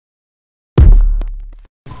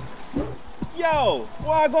Yo,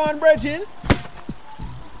 what going, brethren?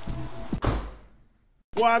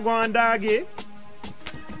 What going, doggy?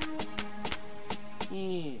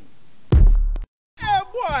 Hey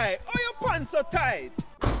boy, how your pants so tight?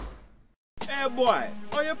 Hey boy,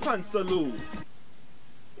 how your pants so loose?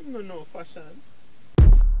 You know fashion.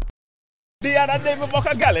 The other day, me buck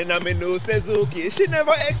a gal and me know says okay. She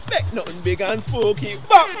never expect nothing big and spooky.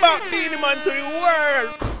 Back, beanie man to the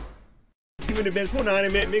world. Give me the best phone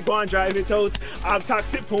and make me go and drive it out. I'll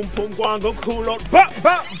taxi, pum, go and go cool out. Back,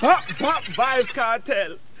 Vibes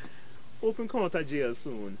Cartel. Open counter jail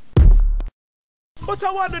soon. But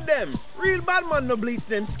I want them. Real bad man no bleach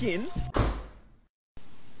them skin.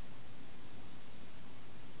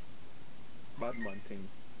 Bad man thing.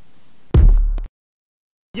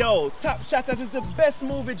 Yo, Top Shatters is the best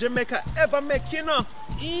movie Jamaica ever make, you know.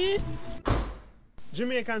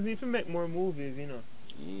 Jamaicans need to make more movies, you know.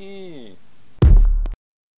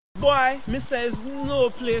 Boy, me says no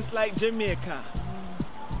place like Jamaica.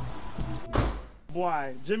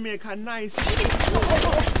 Boy, Jamaica nice.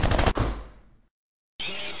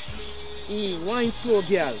 Wine slow,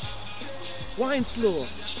 girl. Wine slow.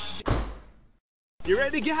 You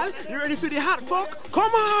ready, girl? You ready for the hot fuck?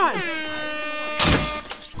 Come on!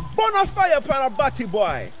 Burn a fire upon a body,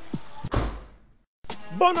 boy.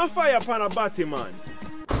 Burn a fire upon a body, man.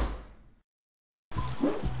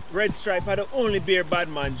 Red Stripe are the only beer bad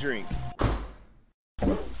man drink.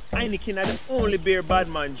 Heineken are the only beer bad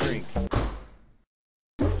man drink.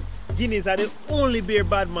 Guinness are the only beer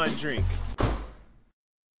bad man drink.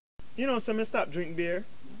 You know, so me stop drink beer.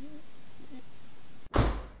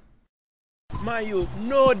 My youth,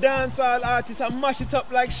 no dancehall artists and mash it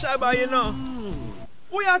up like Shabba, you know.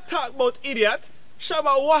 We are talk about idiot.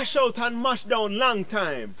 Shabba wash out and mash down long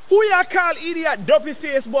time. Who you call idiot, dopey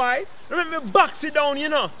face boy? Remember me box it down, you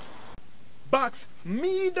know. Box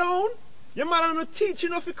me down? Your man no teach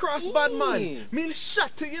enough to cross bad man. Me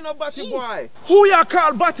shot to you know batty boy. Who you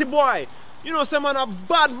call batty boy? You know some man a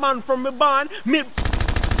bad man from me barn. Me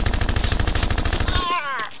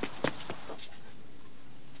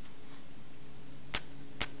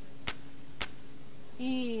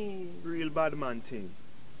real bad man thing.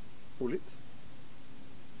 Pull it.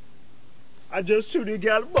 I just threw the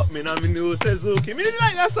girl but me now me know says okay. Me didn't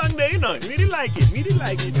like that song there, you know. Me didn't like it. Me didn't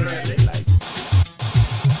like it.